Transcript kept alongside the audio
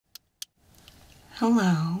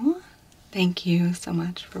Hello. Thank you so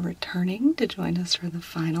much for returning to join us for the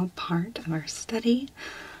final part of our study.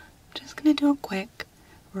 I'm just going to do a quick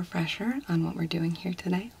refresher on what we're doing here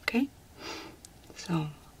today, okay? So,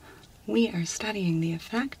 we are studying the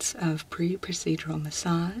effects of pre-procedural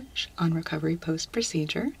massage on recovery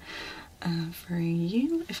post-procedure. For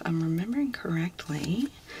you, if I'm remembering correctly,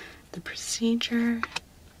 the procedure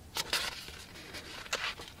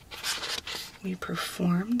we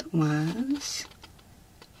performed was,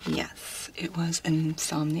 yes, it was an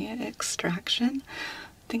insomnia extraction.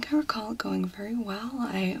 I think I recall it going very well.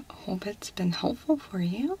 I hope it's been helpful for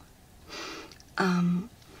you.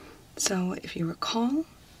 So if you recall,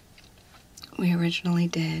 we originally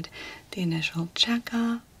did the initial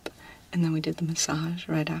checkup, and then we did the massage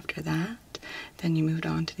right after that. Then you moved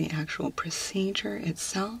on to the actual procedure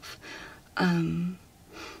itself.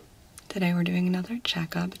 Today we're doing another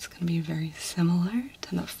checkup. It's going to be very similar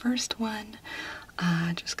to the first one.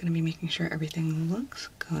 Just going to be making sure everything looks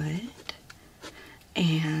good.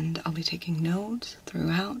 And I'll be taking notes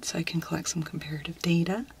throughout so I can collect some comparative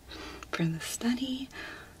data for the study.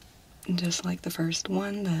 And just like the first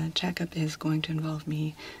one, the checkup is going to involve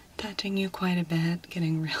me touching you quite a bit,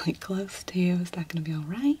 getting really close to you. Is that going to be all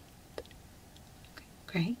right? Okay,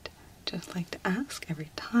 great. Just like to ask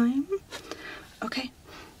every time. Okay,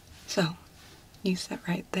 so you sit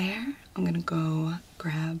right there. I'm going to go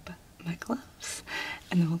grab my gloves,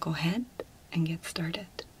 and then we'll go ahead and get started.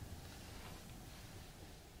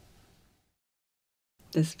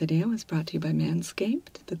 This video is brought to you by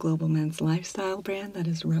Manscaped, the global men's lifestyle brand that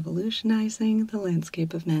is revolutionizing the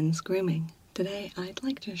landscape of men's grooming. Today, I'd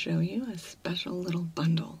like to show you a special little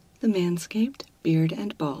bundle, the Manscaped Beard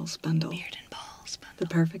and Balls Bundle. Beard and Balls Bundle. The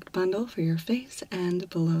perfect bundle for your face and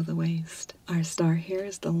below the waist. Our star here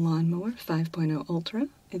is the Lawnmower 5.0 Ultra.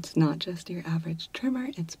 It's not just your average trimmer,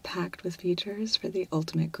 it's packed with features for the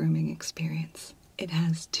ultimate grooming experience. It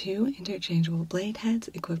has 2 interchangeable blade heads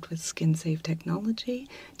equipped with skin-safe technology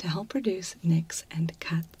to help reduce nicks and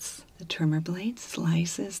cuts. The trimmer blade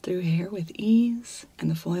slices through hair with ease, and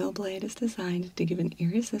the foil blade is designed to give an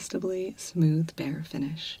irresistibly smooth bare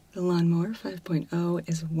finish. The Lawnmower 5.0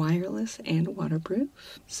 is wireless and waterproof,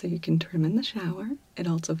 so you can trim in the shower. It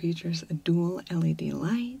also features a dual LED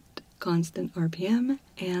light, constant RPM,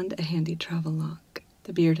 and a handy travel lock.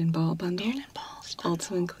 The Beard and Ball Bundle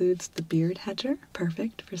also includes the Beard Hedger,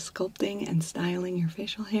 perfect for sculpting and styling your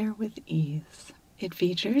facial hair with ease. It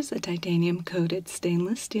features a titanium-coated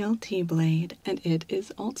stainless steel T-blade, and it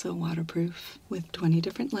is also waterproof. With 20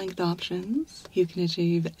 different length options, you can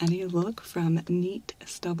achieve any look from neat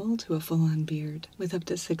stubble to a full-on beard. With up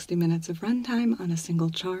to 60 minutes of runtime on a single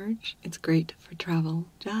charge, it's great for travel.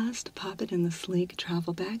 Just pop it in the sleek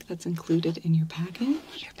travel bag that's included in your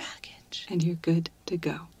package. And you're good to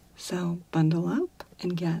go. So bundle up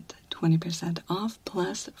and get 20% off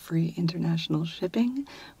plus free international shipping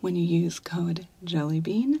when you use code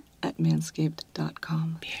JELLYBEAN at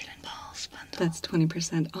manscaped.com. Beard and Balls Bundle. That's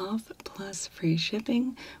 20% off plus free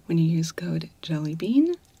shipping when you use code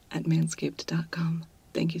JELLYBEAN at manscaped.com.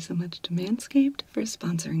 Thank you so much to Manscaped for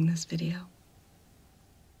sponsoring this video.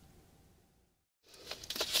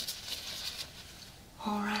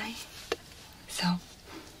 Alright, so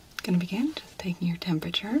going to begin just taking your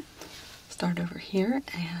temperature. Start over here,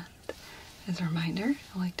 and as a reminder,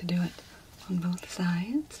 I like to do it on both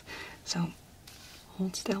sides. So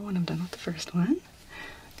hold still when I'm done with the first one.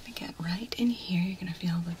 I'm going to get right in here. You're going to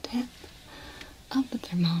feel the tip of the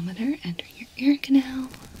thermometer enter your ear canal.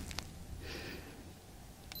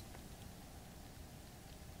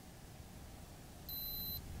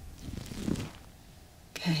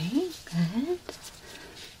 Okay, good.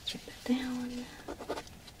 Straight that down.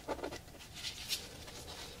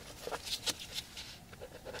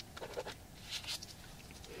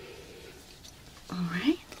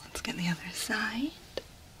 Alright, let's get the other side.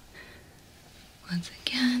 Once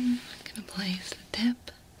again, I'm going to place the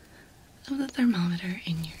tip of the thermometer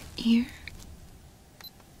in your ear.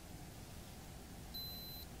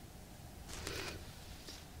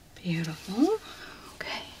 Beautiful.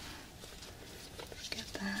 Okay, let's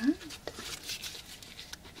get that.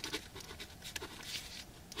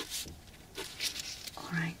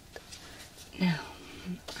 Alright, now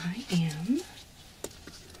I am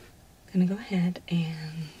going to go ahead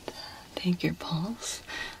and take your pulse.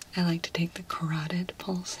 I like to take the carotid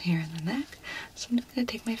pulse here in the neck, so I'm just going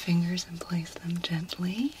to take my fingers and place them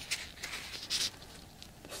gently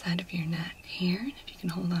the side of your neck here. And if you can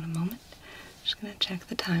hold on a moment, I'm just going to check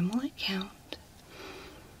the time while I count.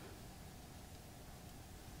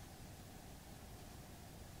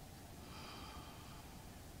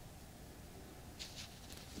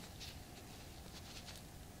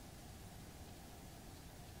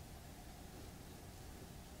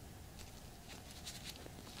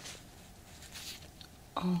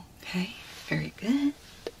 Okay, very good.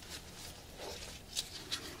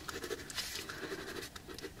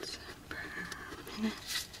 Per minute.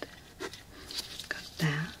 Got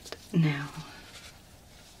that. Now,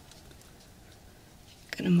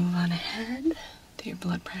 gonna move on ahead to your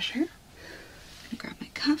blood pressure. I'm gonna grab my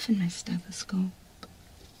cuff and my stethoscope.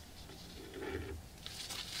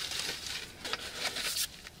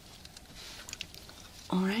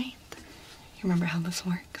 Alright, you remember how this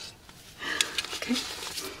works? Okay,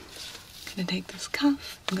 I'm gonna take this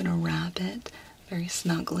cuff, I'm gonna wrap it very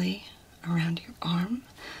snugly around your arm.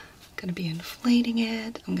 I'm gonna be inflating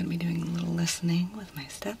it, I'm gonna be doing a little listening with my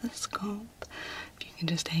stethoscope. If you can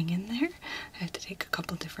just hang in there, I have to take a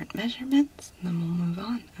couple different measurements and then we'll move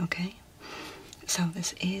on, okay? So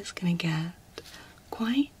this is gonna get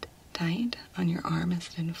quite tight on your arm as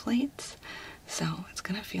it inflates. So it's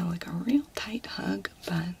gonna feel like a real tight hug,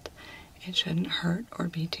 but it shouldn't hurt or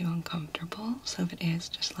be too uncomfortable. So if it is,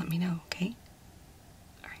 just let me know, okay?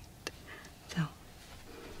 Alright, so I'm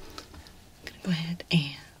gonna go ahead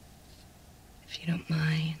and, if you don't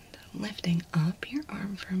mind, lifting up your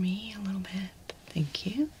arm for me a little bit. Thank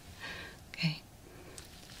you. Okay,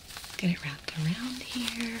 get it wrapped around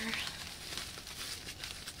here.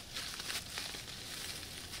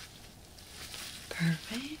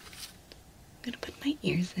 Perfect. I'm gonna put my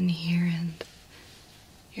ears in here and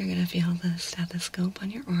you're gonna feel the stethoscope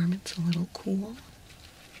on your arm. It's a little cool.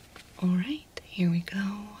 Alright, here we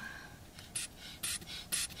go.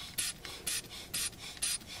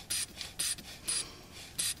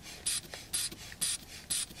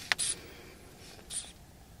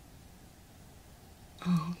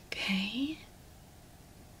 Okay.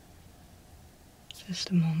 Just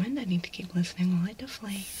a moment, I need to keep listening while I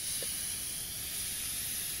deflate.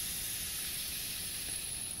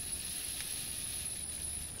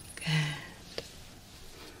 Good.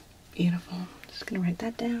 Beautiful. Just gonna write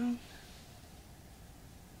that down.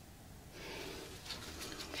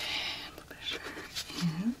 Okay, blood pressure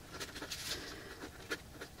in,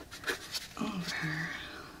 over.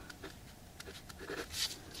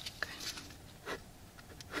 Okay.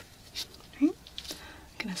 Alright.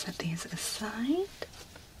 I'm gonna set these aside.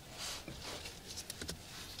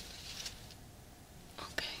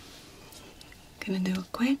 Okay. Gonna do a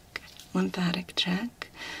quick lymphatic check.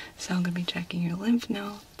 So I'm going to be checking your lymph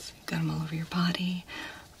nodes. You've got them all over your body.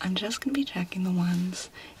 I'm just going to be checking the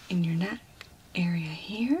ones in your neck area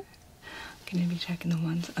here. I'm going to be checking the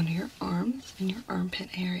ones under your arms in your armpit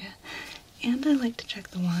area. And I like to check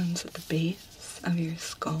the ones at the base of your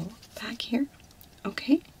skull back here.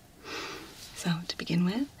 Okay? So to begin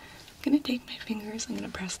with, I'm going to take my fingers, I'm going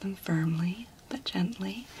to press them firmly but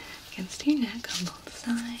gently against your neck on both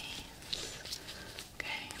sides.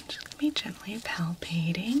 Be gently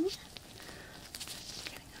palpating,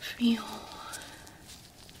 getting a feel.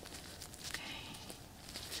 Okay.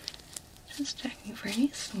 Just checking for any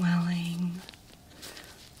swelling,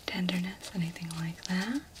 tenderness, anything like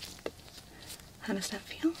that. How does that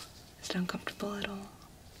feel? Is it uncomfortable at all?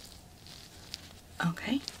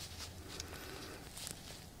 Okay.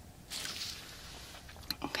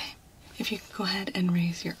 Okay. If you could go ahead and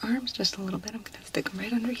raise your arms just a little bit, I'm going to stick them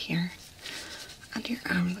right under here. Under your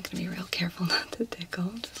arms, I'm going to be real careful not to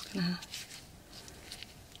tickle. Just going to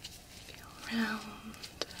feel around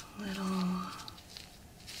a little.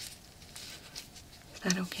 Is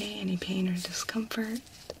that okay? Any pain or discomfort?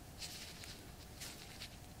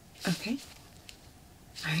 Okay.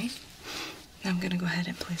 Alright. Now I'm going to go ahead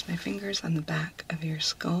and place my fingers on the back of your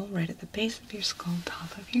skull, right at the base of your skull,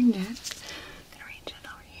 top of your neck. I'm going to reach in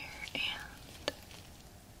over here and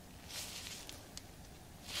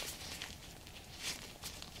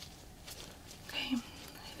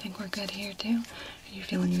I think we're good here too. Are you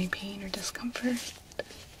feeling any pain or discomfort?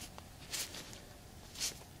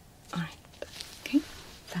 Alright, okay,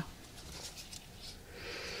 so.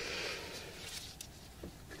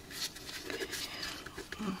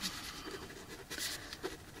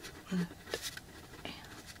 Left and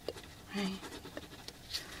right.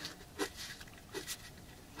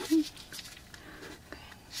 Okay,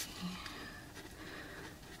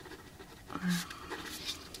 arm.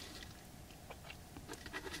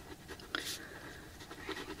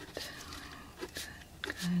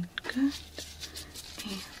 Good.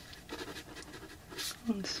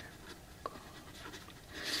 And circle.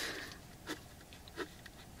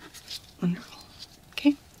 Wonderful.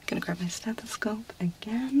 Okay, gonna grab my stethoscope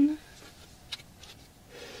again.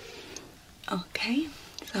 Okay,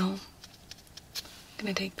 so I'm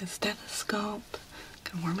gonna take the stethoscope,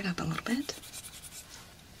 gonna warm it up a little bit.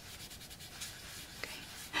 Okay,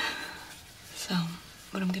 so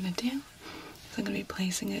what I'm gonna do So I'm going to be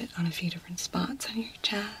placing it on a few different spots on your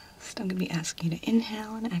chest. I'm going to be asking you to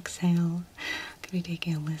inhale and exhale. I'm going to be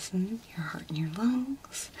taking a listen, your heart and your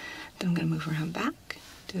lungs. Then I'm going to move around back.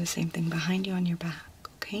 Do the same thing behind you on your back,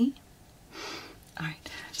 okay? Alright,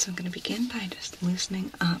 so I'm going to begin by just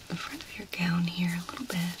loosening up the front of your gown here a little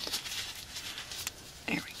bit.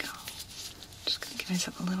 There we go. Just going to give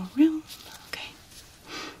myself a little room. Okay.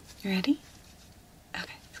 You ready?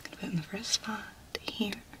 Okay, just going to put it in the first spot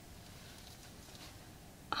here.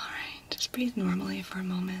 Alright, just breathe normally for a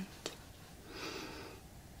moment.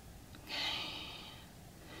 Okay.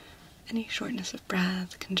 Any shortness of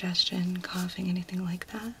breath, congestion, coughing, anything like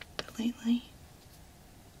that lately?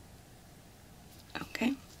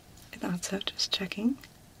 Okay, I thought so, just checking.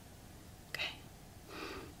 Okay.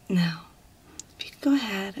 Now, if you could go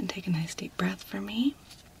ahead and take a nice deep breath for me.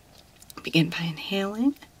 Begin by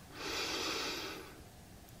inhaling.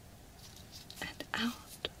 And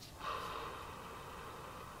out.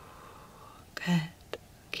 Good.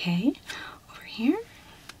 Okay, over here.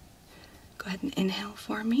 Go ahead and inhale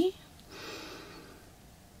for me.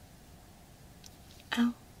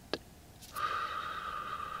 Out.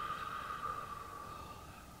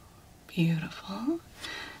 Beautiful.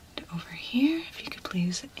 And over here, if you could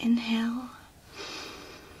please inhale.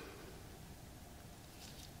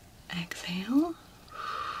 Exhale.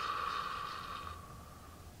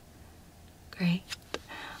 Great.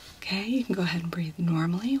 Okay, you can go ahead and breathe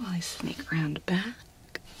normally while I sneak around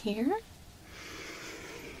back here.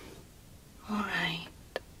 Alright.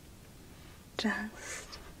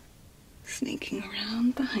 Just sneaking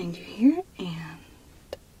around behind you here, and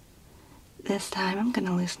this time I'm going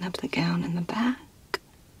to loosen up the gown in the back.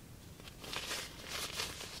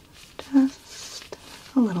 Just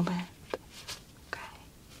a little bit.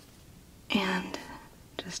 Okay. And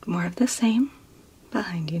just more of the same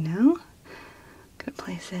behind you now. Gonna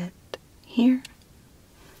place it here.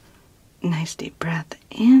 Nice deep breath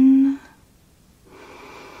in.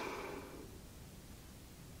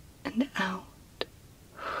 And out.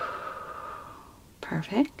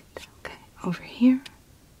 Perfect. Okay, over here.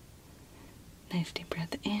 Nice deep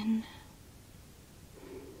breath in.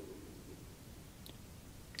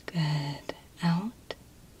 Good. Out.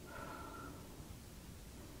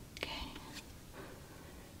 Okay.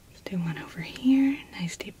 Let's do one over here.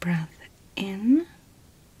 Nice deep breath in.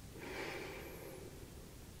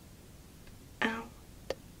 Out.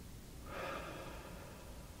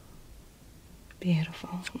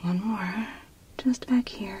 Beautiful. One more. Just back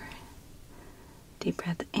here. Deep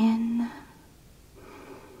breath in.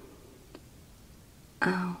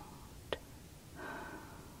 Out.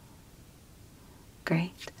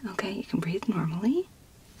 Great. Okay, you can breathe normally.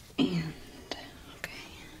 And, okay.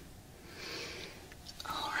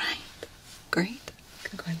 Alright. Great.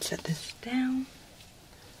 I'm gonna go ahead and set this down.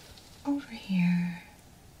 Over here.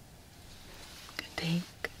 I'm gonna take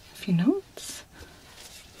a few notes.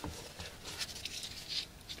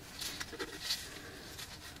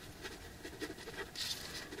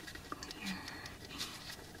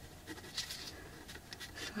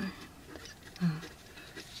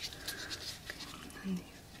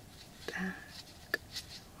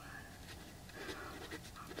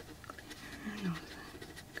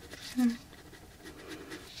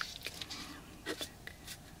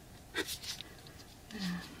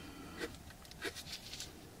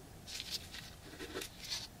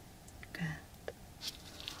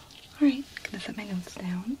 Alright, gonna set my notes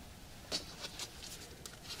down.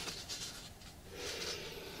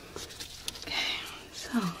 Okay,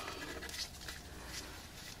 so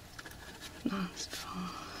nostril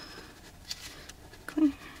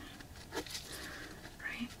clear.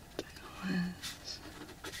 Right, was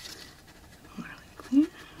similarly clear.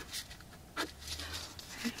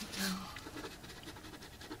 Right now,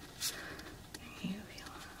 uvula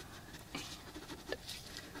and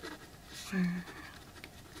we're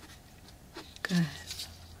good.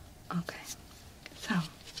 Okay, so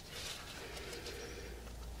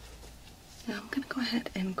now I'm going to go ahead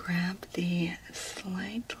and grab the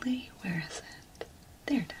where is it?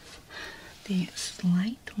 There it is. The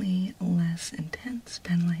slightly less intense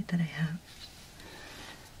pen light that I have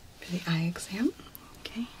for the eye exam.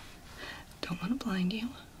 Okay, don't want to blind you.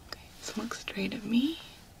 Okay, so look straight at me.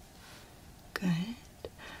 Good.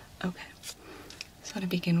 Okay, so to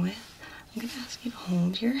begin with, I'm going to ask you to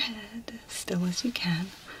hold your head still as you can.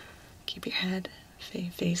 Keep your head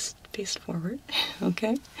faced forward,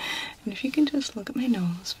 okay? And if you can just look at my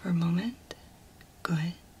nose for a moment.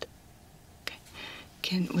 Good. Okay.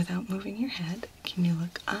 Without moving your head, can you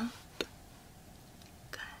look up?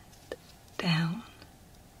 Good. Down.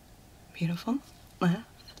 Beautiful.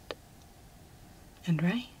 Left. And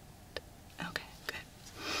right. Okay.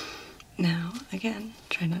 Now, again,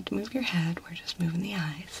 try not to move your head. We're just moving the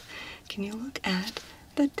eyes. Can you look at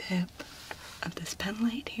the tip of this pen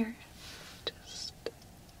light here? Just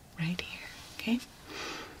right here, okay?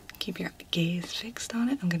 Keep your gaze fixed on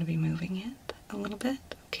it. I'm going to be moving it a little bit,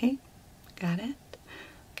 okay? Got it?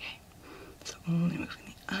 Okay. So only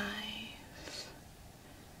moving the eyes.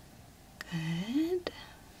 Good.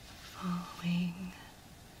 Following.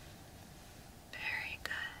 Very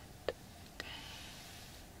good. Okay.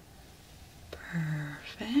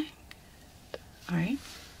 Perfect. Alright. You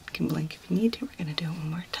can blink if you need to. We're going to do it one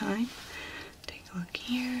more time. Take a look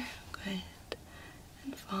here. Good.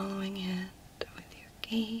 And following it with your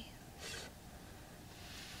gaze.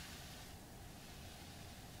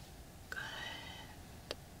 Good.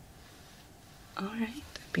 Alright.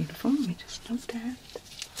 Beautiful. Let me just note that.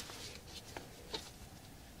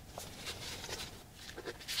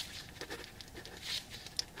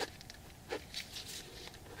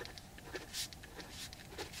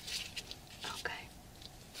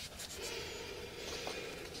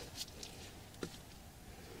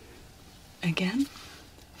 Again,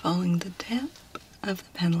 following the tip of the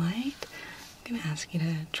pen light, I'm going to ask you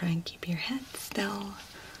to try and keep your head still.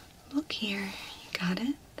 Look here, you got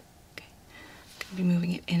it? Okay, I'm going to be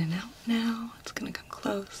moving it in and out now. It's going to come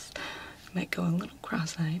close. You might go a little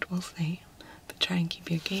cross-eyed, we'll see. But try and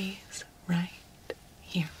keep your gaze right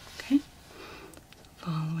here, okay?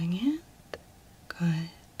 Following it. Good.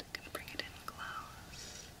 Going to bring it in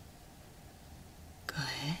close.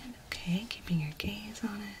 Good. Okay, keeping your gaze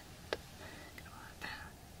on it.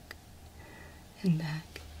 And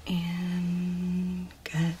back, and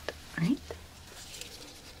good, right?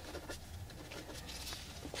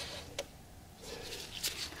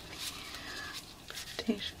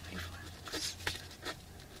 Rotation reflex.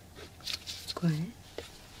 Good.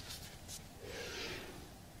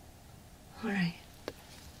 Alright.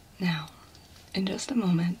 Now, in just a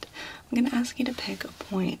moment, I'm going to ask you to pick a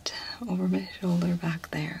point over my shoulder back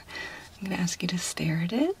there. I'm going to ask you to stare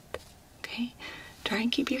at it, okay? Try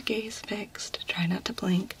and keep your gaze fixed. Try not to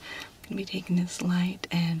blink. I'm going to be taking this light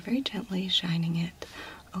and very gently shining it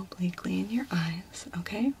obliquely in your eyes,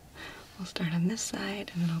 okay? We'll start on this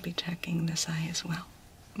side, and then I'll be checking this eye as well,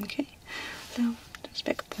 okay? So, just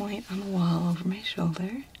pick a point on the wall over my shoulder.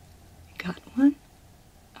 You got one?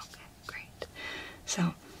 Okay, great.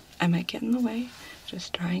 So, I might get in the way.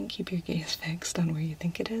 Just try and keep your gaze fixed on where you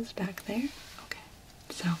think it is back there. Okay,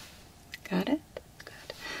 so, got it?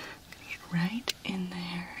 Right in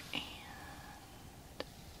there, and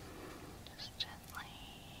just gently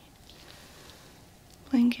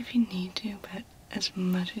blink if you need to, but as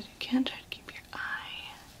much as you can, try to keep your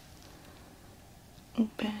eye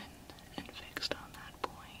open and fixed on that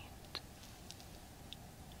point.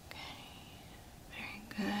 Okay, very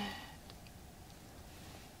good.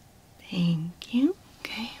 Thank you.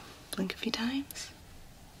 Okay, blink a few times.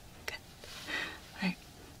 Good. Alright,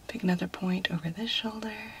 pick another point over this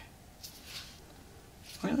shoulder.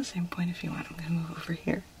 Or the same point if you want. I'm going to move over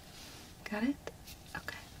here. Got it?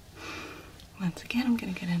 Okay. Once again, I'm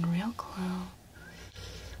going to get in real close.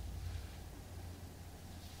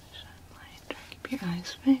 Shine light. Try to keep your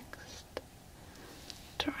eyes fixed.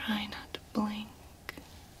 Try not to blink.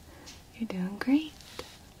 You're doing great.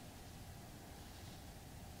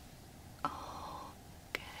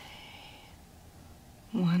 Okay.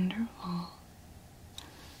 Wonderful.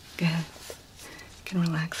 Good. You can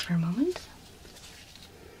relax for a moment.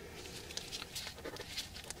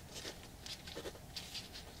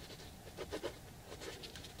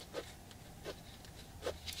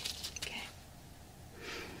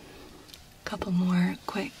 Couple more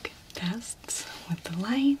quick tests with the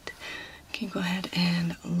light. Can you go ahead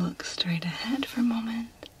and look straight ahead for a moment?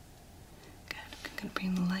 Good. I'm going to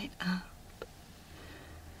bring the light up.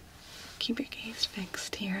 Keep your gaze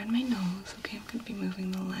fixed here on my nose. Okay, I'm going to be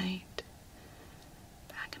moving the light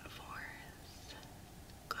back and forth.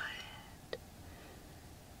 Good.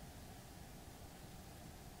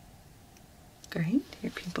 Great.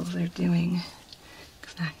 Your pupils are doing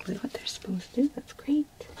exactly what they're supposed to. That's great.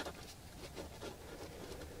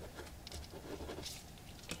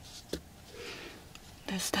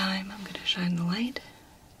 This time I'm going to shine the light,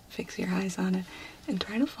 fix your eyes on it, and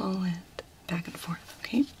try to follow it back and forth,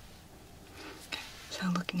 okay? Okay, so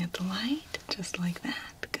looking at the light, just like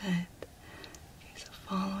that, good. Okay, so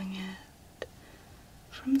following it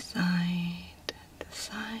from side to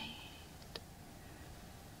side,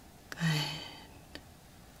 good.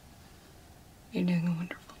 You're doing a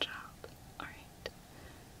wonderful job, alright.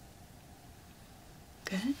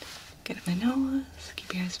 Good. Get at my nose,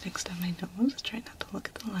 keep your eyes fixed on my nose, try not to look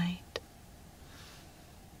at the light.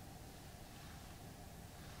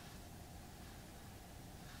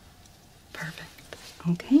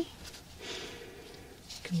 Okay? You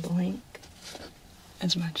can blink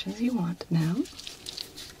as much as you want now.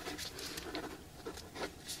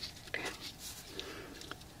 Okay.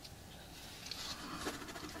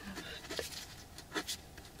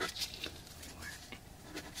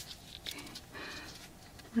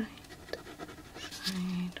 Right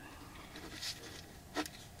side.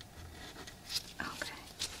 Okay.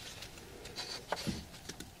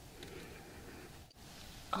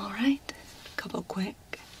 Alright, a couple quick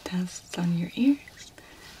tests on your ears,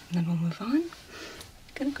 and then we'll move on. I'm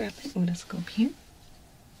gonna grab my otoscope here.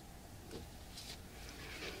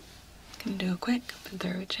 Gonna do a quick but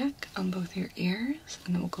thorough check on both your ears,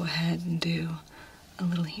 and then we'll go ahead and do a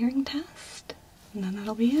little hearing test, and then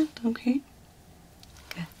that'll be it, okay?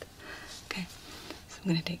 Good. Okay, so I'm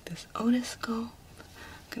gonna take this otoscope.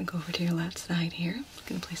 I'm gonna go over to your left side here. I'm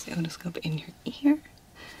gonna place the otoscope in your ear.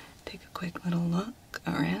 Take a quick little look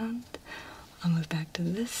around. I'll move back to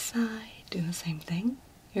this side, do the same thing.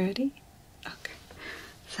 You ready? Okay.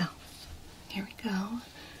 So, here we go.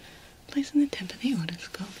 Placing the tip of the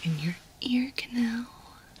otoscope in your ear canal.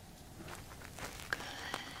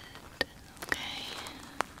 Good. Okay.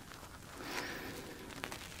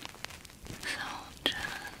 So,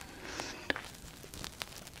 just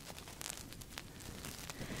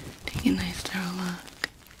take a nice thorough look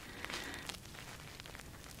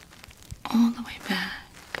all the way back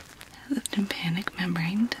at the tympanic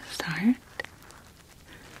membrane to start.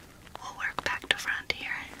 We'll work back to front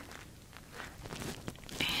here.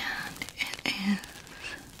 And it is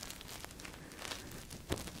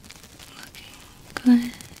looking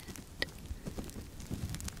good.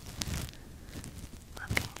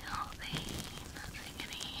 Looking healthy. Not seeing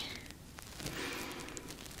any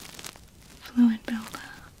fluid buildup.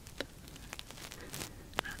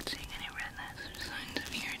 Not seeing any redness or signs of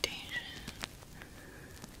irritation.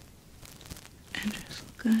 And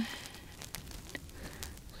just good.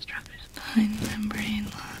 Structures behind the membrane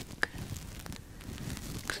look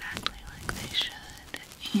exactly like they should.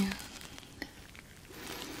 And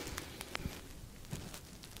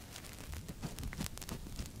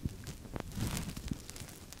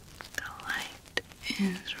the light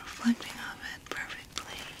is reflecting off it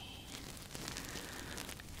perfectly.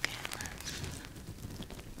 Okay, let's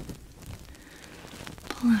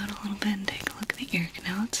pull out a little bit and take a look at the ear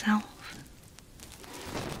canal itself.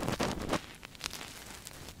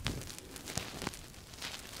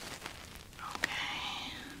 Okay.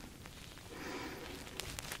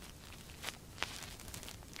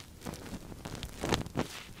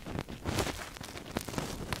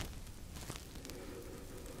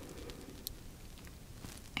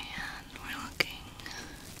 And we're looking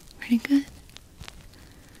pretty good.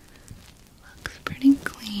 Looks pretty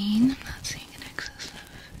clean. I'm not seeing an excess of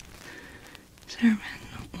cerumen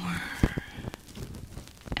or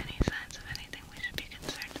any signs of anything we should be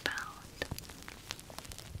concerned about.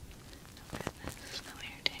 No redness, no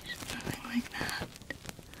irritation, nothing like that.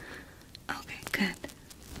 Okay, good.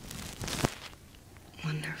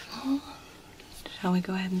 Wonderful. Shall we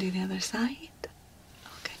go ahead and do the other side?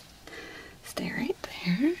 Okay. Stay right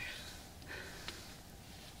there.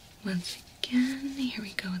 Once again, here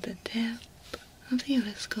we go with the tip of the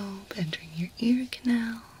otoscope entering your ear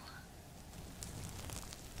canal.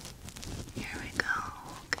 Here we go.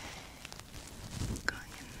 Okay. Going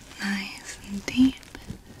in nice and deep.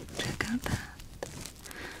 Check out that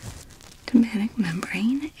tympanic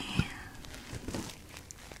membrane, and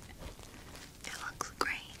it looks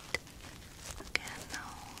great. Again,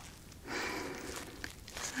 no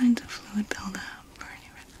signs of fluid buildup or any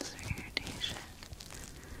redness or irritation.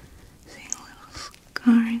 Seeing a little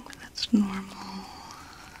scarring, but that's normal.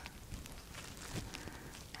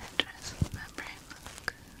 Edges of the membrane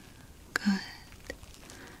look good.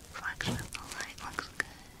 Reflection of the light looks good.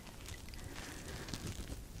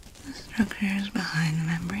 The structures behind the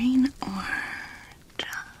membrane are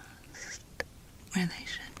just where they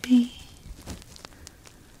should be.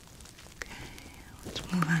 Okay, let's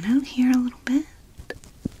move on out here a little bit.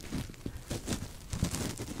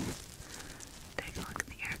 Take a look at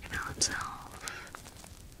the ear canal itself.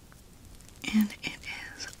 And it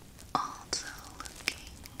is also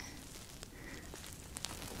looking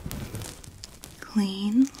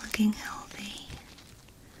clean, looking healthy.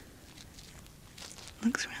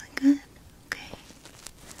 Looks really good. Okay.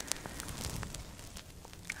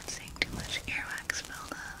 Not seeing too much earwax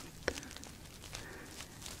buildup.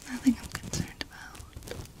 Nothing I'm concerned about.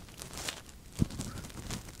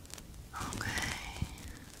 Okay.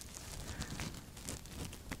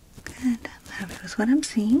 Good. I'm happy with what I'm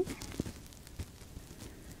seeing.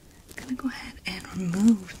 I'm gonna go ahead and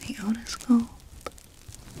remove the otoscope.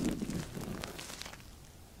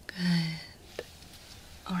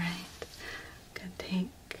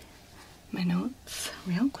 take my notes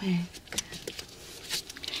real quick.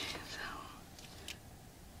 So,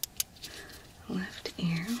 left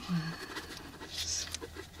ear was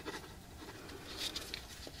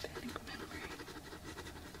panic memory.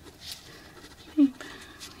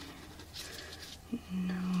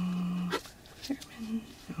 No, sermon,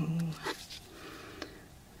 no.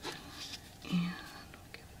 And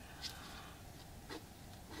we'll give it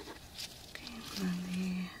okay, and then the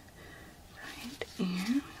right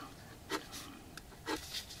ear.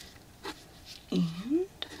 And,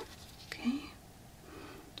 okay,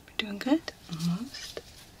 we're doing good. Almost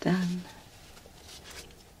done.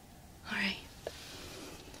 Alright,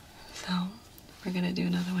 so we're going to do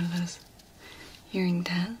another one of those hearing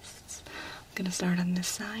tests. I'm going to start on this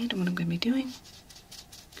side, and what I'm going to be doing,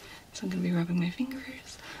 so I'm going to be rubbing my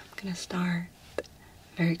fingers. I'm going to start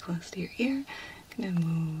very close to your ear. I'm going to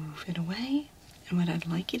move it away, and what I'd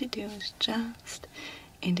like you to do is just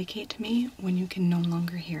indicate to me when you can no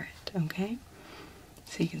longer hear it, okay?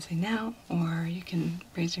 So you can say now, or you can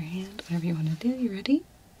raise your hand, whatever you want to do. You ready?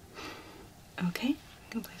 Okay, I'm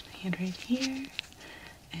going to place my hand right here,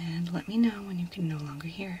 and let me know when you can no longer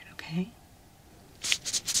hear it, okay?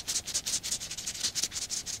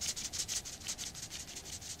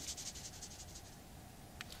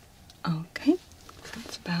 Okay,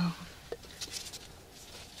 that's about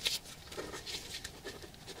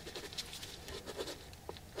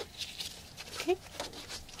okay.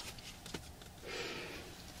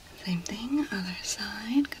 Same thing, other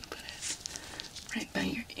side. Gonna put it right by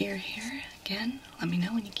your ear here. Again, let me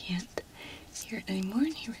know when you can't hear it anymore.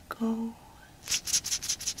 And here we go.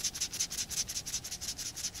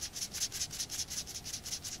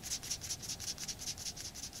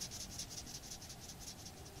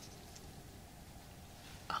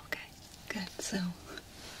 Okay, good. So,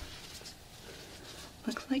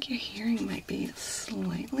 looks like your hearing might be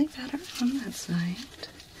slightly better on that side.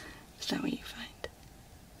 Is that what you find?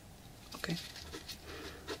 Okay.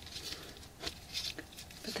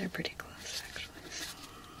 But they're pretty close, actually, so.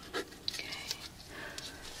 Okay.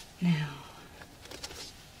 Now,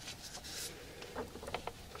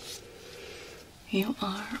 you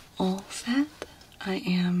are all set. I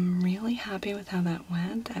am really happy with how that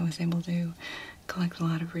went. I was able to collect a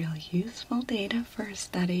lot of really useful data for a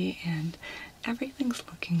study, and everything's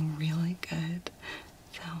looking really good.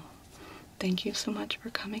 So, thank you so much for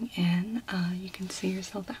coming in. You can see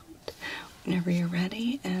yourself out whenever you're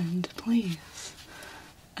ready, and please,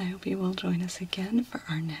 I hope you will join us again for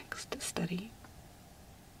our next study.